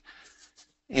onboarding,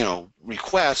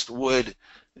 request would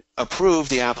approve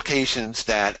the applications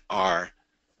that are,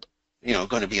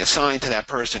 going to be assigned to that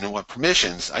person and what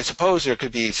permissions. I suppose there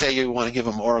could be, say you want to give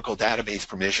them Oracle database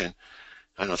permission,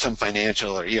 I don't know, some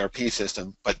financial or ERP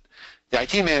system, but the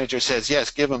IT manager says,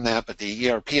 yes, give them that, but the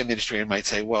ERP administrator might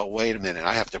say, well, wait a minute,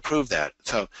 I have to approve that.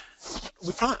 So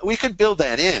we could build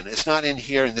that in. It's not in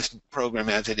here in this program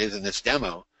as it is in this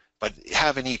demo, but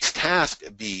having each task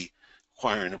be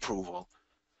requiring approval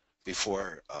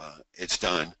before it's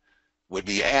done would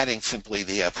be adding simply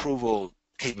the approval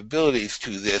capabilities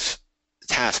to this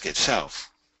task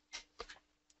itself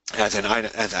as an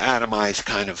atomized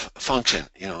kind of function,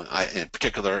 in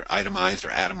particular itemized or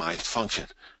atomized function.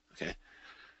 Okay.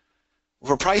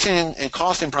 For pricing and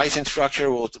cost and pricing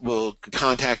structure, we'll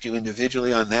contact you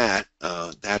individually on that.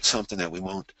 That's something that we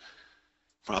won't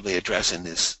probably address in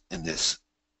this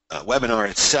webinar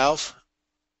itself.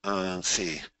 Let's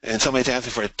see. And somebody's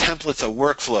asking for templates of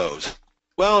workflows.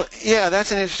 Well, yeah,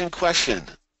 that's an interesting question.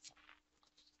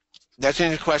 That's an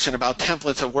interesting question about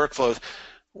templates of workflows.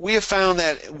 We have found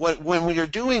that when you're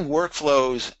doing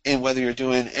workflows, and whether you're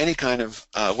doing any kind of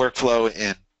workflow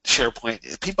in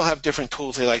SharePoint, people have different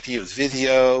tools they like to use.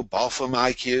 Visio, Balsam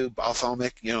IQ.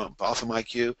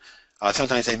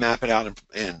 Sometimes they map it out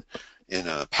in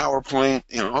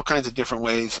PowerPoint. All kinds of different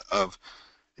ways of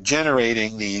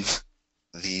generating these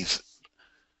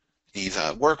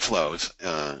workflows.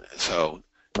 So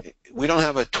we don't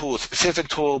have a specific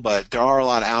tool, but there are a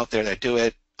lot out there that do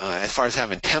it. As far as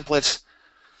having templates,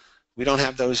 we don't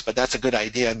have those, but that's a good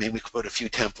idea. Maybe we could put a few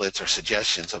templates or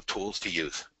suggestions of tools to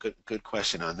use. Good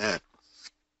question on that.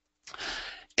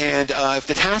 And if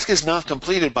the task is not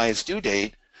completed by its due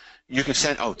date, you can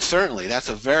send, certainly, that's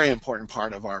a very important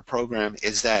part of our program,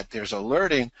 is that there's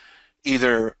alerting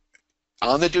either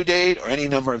on the due date or any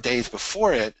number of days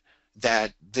before it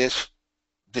that this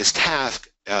task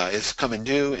is coming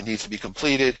due and needs to be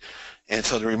completed. And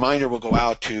so the reminder will go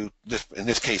out to, in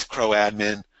this case, Crow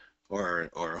admin or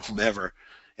whomever,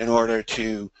 in order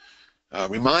to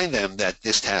remind them that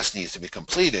this task needs to be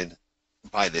completed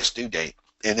by this due date.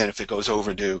 And then if it goes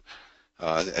overdue,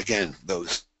 again,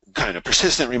 those kind of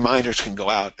persistent reminders can go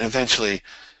out. And eventually,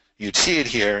 you'd see it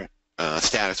here,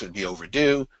 status would be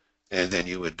overdue, and then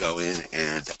you would go in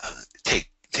and take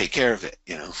care of it.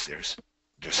 There's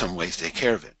some ways to take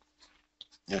care of it.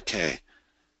 Okay.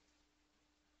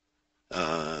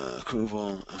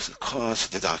 Approval of the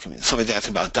cost, the document. Somebody's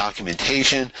asking about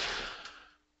documentation.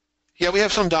 Yeah, we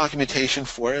have some documentation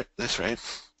for it. That's right.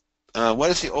 What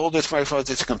is the oldest Microsoft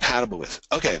it's compatible with?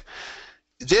 Okay.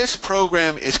 This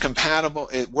program is compatible.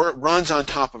 It runs on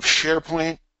top of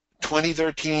SharePoint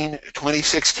 2013,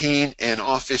 2016, and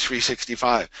Office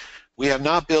 365. We have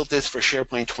not built this for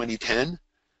SharePoint 2010.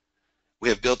 We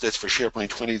have built this for SharePoint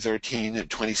 2013 and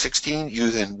 2016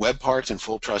 using web parts and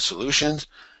full trust solutions,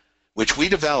 which we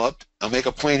developed. I'll make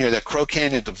a point here that Crow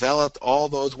Canyon developed all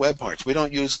those web parts. We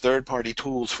don't use third-party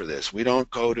tools for this. We don't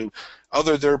go to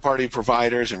other third-party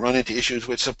providers and run into issues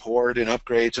with support and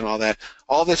upgrades and all that.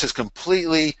 All this is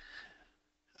completely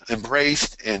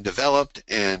embraced and developed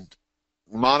and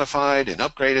modified and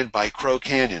upgraded by Crow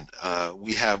Canyon.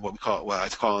 We have what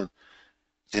it's called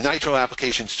the Nitro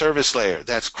Application Service Layer.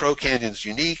 That's Crow Canyon's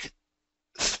unique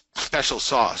special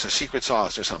sauce, or secret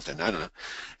sauce or something, I don't know,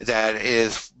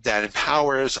 that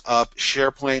empowers up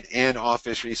SharePoint and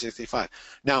Office 365.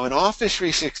 Now in Office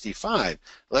 365,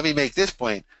 let me make this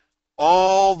point,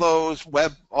 all those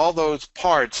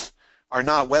parts are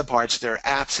not web parts, they're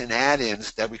apps and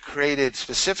add-ins that we created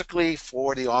specifically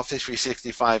for the Office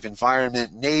 365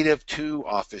 environment native to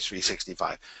Office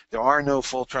 365. There are no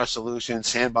full trust solutions,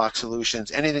 sandbox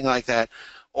solutions, anything like that,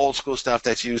 old school stuff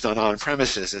that's used on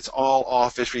premises. It's all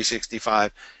Office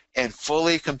 365 and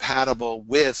fully compatible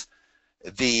with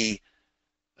the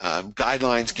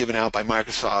guidelines given out by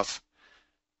Microsoft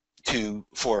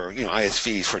for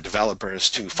ISVs, for developers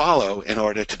to follow in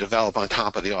order to develop on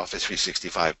top of the Office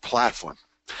 365 platform.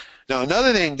 Now,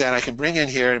 another thing that I can bring in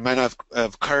here, it might not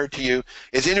have occurred to you,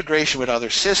 is integration with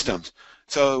other systems.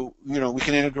 So, we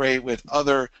can integrate with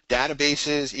other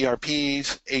databases,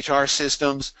 ERPs, HR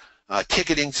systems,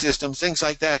 ticketing systems, things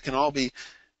like that can all be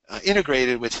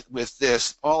integrated with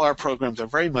this. All our programs are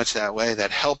very much that way,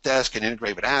 that help desk can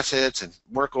integrate with assets and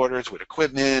work orders with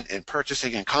equipment, and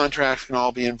purchasing and contracts can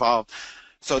all be involved.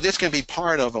 So this can be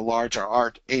part of a larger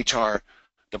HR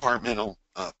departmental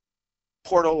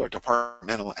portal or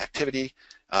departmental activity.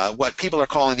 what people are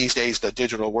calling these days the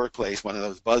digital workplace, one of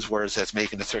those buzzwords that's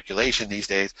making the circulation these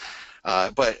days.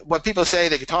 But what people say,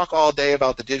 they can talk all day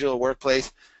about the digital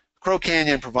workplace. Crow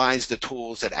Canyon provides the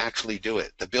tools that actually do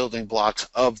it, the building blocks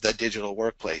of the digital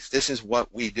workplace. This is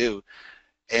what we do.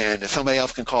 And if somebody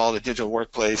else can call it a digital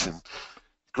workplace and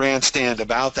grandstand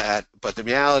about that, but the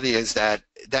reality is that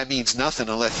that means nothing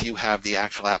unless you have the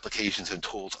actual applications and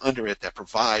tools under it that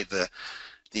provide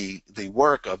the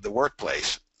work of the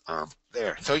workplace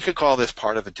there. So you could call this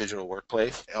part of a digital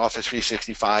workplace. Office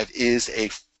 365 is a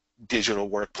digital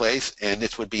workplace, and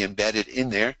this would be embedded in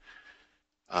there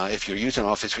if you're using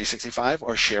Office 365,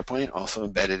 or SharePoint, also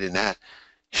embedded in that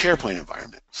SharePoint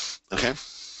environment. Okay.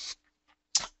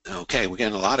 Okay, we're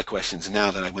getting a lot of questions now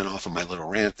that I went off on my little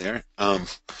rant there.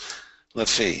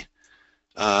 Let's see.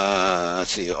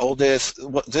 Oldest,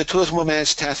 the tools will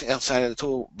manage tasks outside of the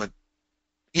tool, but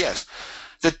yes,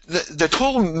 the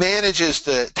tool manages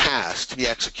the task to be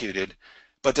executed,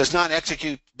 but does not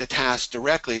execute the task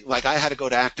directly. Like I had to go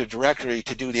to Active Directory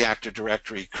to do the Active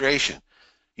Directory creation.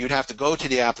 You'd have to go to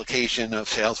the application of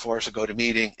Salesforce or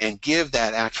GoToMeeting and give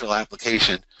that actual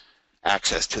application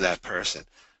access to that person.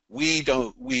 Be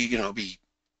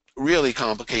really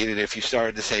complicated if you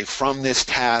started to say from this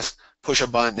task, push a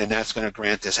button and that's going to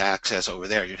grant this access over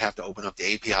there. You'd have to open up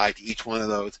the API to each one of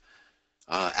those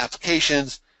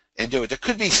applications and do it. There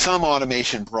could be some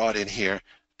automation brought in here,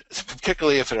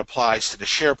 particularly if it applies to the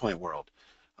SharePoint world.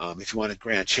 If you want to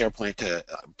grant SharePoint to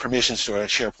permissions to a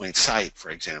SharePoint site, for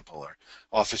example, or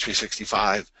Office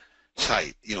 365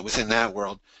 site, within that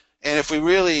world. And if we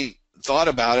really thought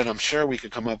about it, I'm sure we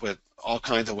could come up with all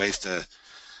kinds of ways to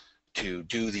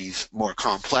do these more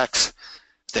complex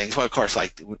things. Well, of course,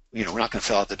 like, we're not going to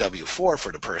fill out the W-4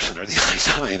 for the person or the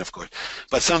I-9, of course,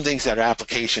 but some things that are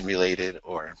application related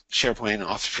or SharePoint and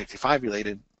Office 365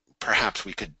 related, perhaps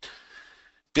we could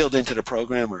build into the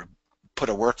program or put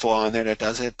a workflow on there that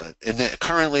does it. But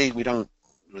currently, we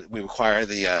require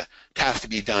the task to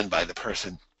be done by the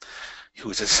person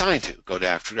who is assigned to. Go to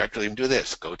Active Directory and do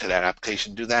this. Go to that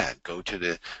application, do that. Go to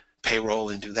the payroll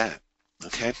and do that.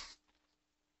 Okay.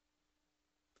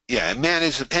 Yeah,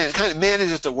 it kind of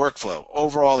manages the workflow.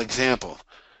 Overall example.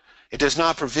 It does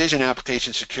not provision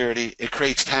application security. It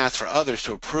creates tasks for others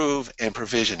to approve and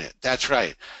provision it. That's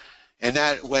right. And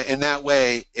in that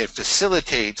way, it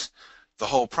facilitates the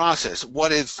whole process.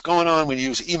 What is going on when you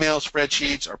use email,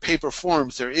 spreadsheets, or paper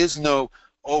forms? There is no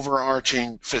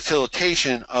overarching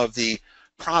facilitation of the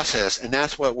process, and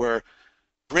that's what we're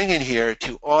bringing here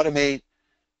to automate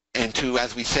and to,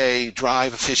 as we say,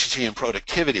 drive efficiency and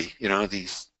productivity.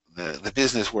 The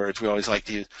business words we always like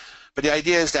to use. But the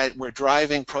idea is that we're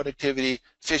driving productivity,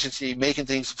 efficiency, making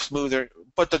things smoother.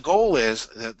 But the goal is,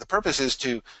 the purpose is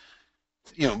to,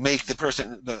 make the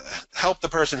person, help the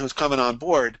person who's coming on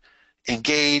board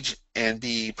engage and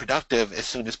be productive as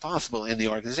soon as possible in the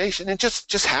organization, and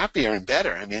just happier and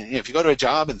better. I mean, if you go to a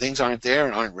job and things aren't there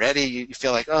and aren't ready, you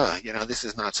feel like, this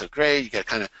is not so great. You get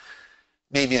kind of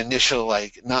maybe initial,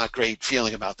 like, not great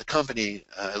feeling about the company,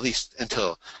 at least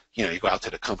until, you go out to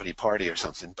the company party or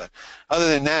something. But other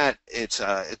than that, it's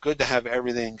good to have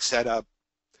everything set up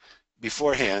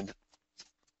beforehand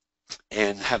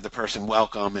and have the person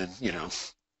welcome and,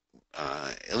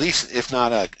 at least if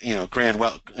not a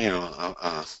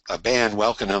a band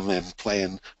welcome him and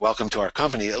playing welcome to our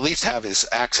company, at least have his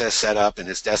access set up and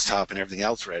his desktop and everything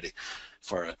else ready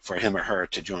for him or her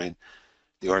to join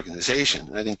the organization.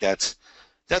 I think that's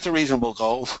a reasonable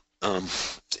goal, and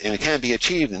it can be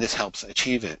achieved, and this helps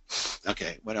achieve it.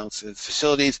 Okay, what else is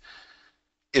facilities?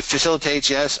 It facilitates,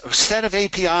 yes, a set of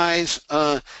APIs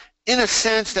in a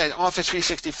sense that Office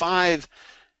 365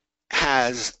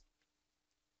 has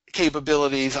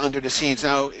capabilities under the scenes.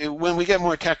 Now, when we get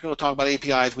more technical, talk about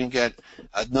APIs, we can get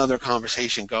another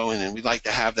conversation going, and we'd like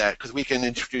to have that because we can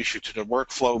introduce you to the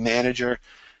workflow manager,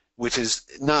 which is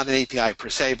not an API per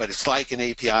se, but it's like an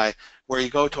API where you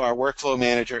go to our workflow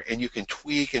manager and you can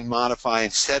tweak and modify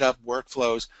and set up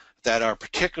workflows that are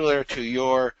particular to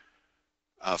your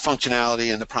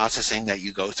functionality and the processing that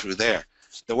you go through there.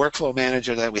 The workflow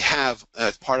manager that we have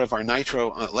as part of our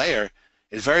Nitro layer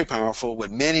is very powerful with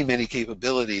many, many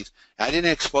capabilities. I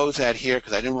didn't expose that here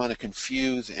because I didn't want to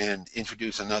confuse and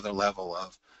introduce another level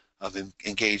of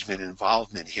engagement and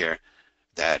involvement here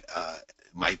that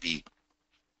might be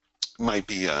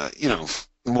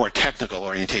more technical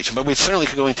orientation. But we certainly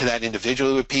could go into that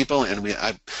individually with people, and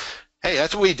hey,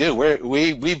 that's what we do.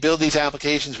 We build these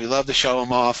applications. We love to show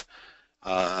them off.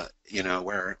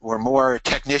 We're more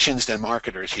technicians than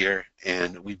marketers here,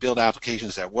 and we build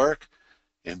applications that work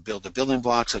and build the building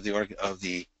blocks of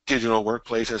the digital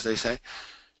workplace, as they say.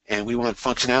 and we want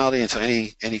functionality, and so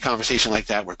any conversation like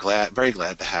that, we're very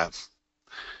glad to have.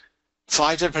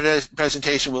 Slides of the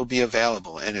presentation will be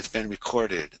available, and it's been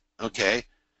recorded. Okay,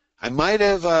 I might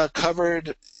have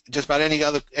covered just about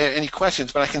any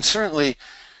questions, but I can certainly,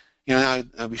 now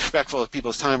I'm respectful of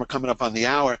people's time. We're coming up on the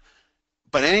hour,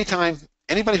 but anytime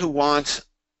anybody who wants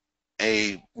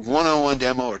a one-on-one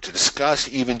demo or to discuss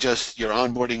even just your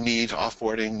onboarding needs,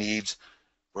 offboarding needs,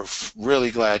 we're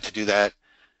really glad to do that.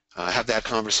 Have that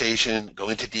conversation, go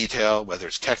into detail, whether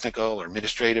it's technical or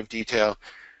administrative detail,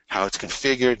 how it's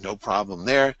configured, no problem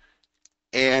there.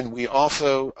 And we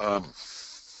also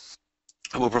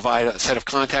will provide a set of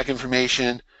contact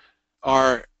information.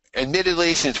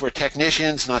 Admittedly, since we're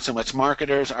technicians, not so much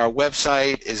marketers, our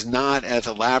website is not as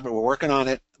elaborate. We're working on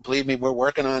it. Believe me, we're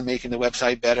working on making the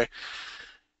website better.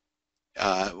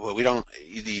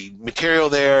 The material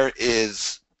there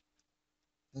is,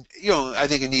 I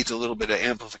think it needs a little bit of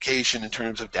amplification in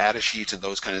terms of data sheets and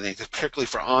those kind of things, particularly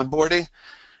for onboarding.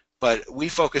 But we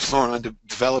focus more on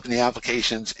developing the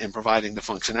applications and providing the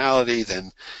functionality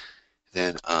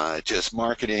than just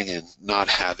marketing and not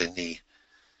having the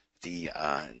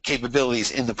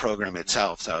capabilities in the program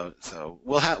itself. So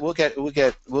we'll get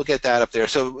that up there.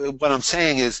 So what I'm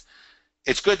saying is,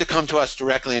 it's good to come to us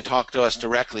directly and talk to us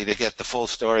directly to get the full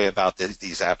story about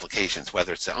these applications,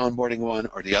 whether it's the onboarding one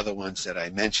or the other ones that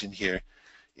I mentioned here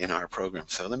in our program.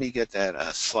 So let me get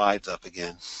that slides up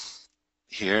again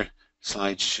here.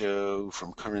 Slideshow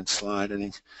from current slide, I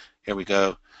think. Here we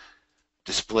go.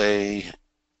 Display,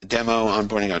 demo,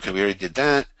 onboarding. Okay, we already did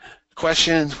that.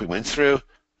 Questions, we went through.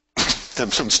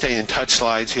 Some stay in touch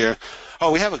slides here.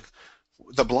 Oh,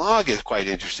 the blog is quite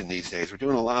interesting these days. We're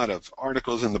doing a lot of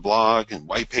articles in the blog and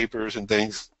white papers and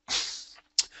things.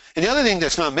 And the other thing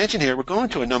that's not mentioned here, we're going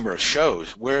to a number of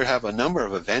shows. We have a number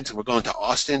of events. We're going to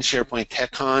Austin, SharePoint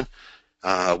TechCon,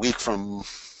 a week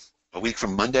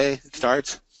from Monday it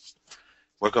starts.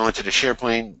 We're going to the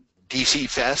SharePoint DC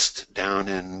Fest down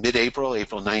in mid-April,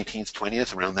 April 19th,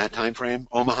 20th, around that time frame.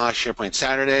 Omaha SharePoint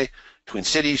Saturday, Twin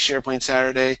Cities SharePoint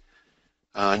Saturday.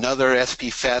 Another SP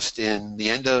Fest in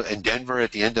Denver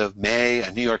at the end of May,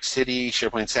 New York City,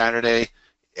 SharePoint Saturday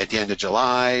at the end of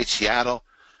July, Seattle.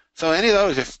 So any of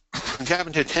those, if you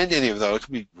happen to attend any of those,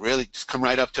 we really just come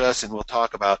right up to us and we'll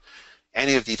talk about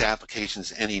any of these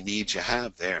applications, any needs you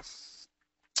have there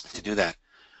to do that.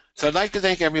 So I'd like to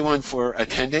thank everyone for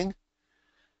attending,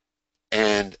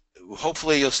 and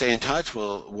hopefully you'll stay in touch.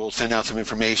 We'll send out some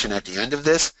information at the end of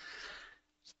this.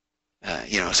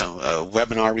 Some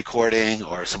webinar recording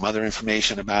or some other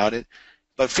information about it.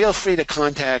 But feel free to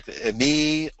contact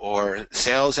me or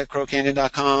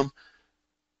sales@crowcanyon.com,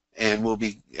 and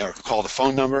or call the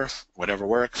phone number, whatever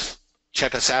works.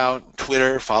 Check us out,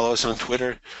 Twitter, follow us on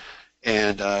Twitter,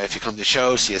 and if you come to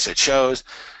shows, see us at shows,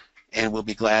 and we'll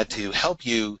be glad to help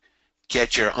you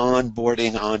get your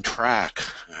onboarding on track.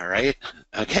 All right?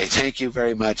 Okay, thank you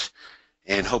very much,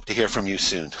 and hope to hear from you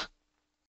soon.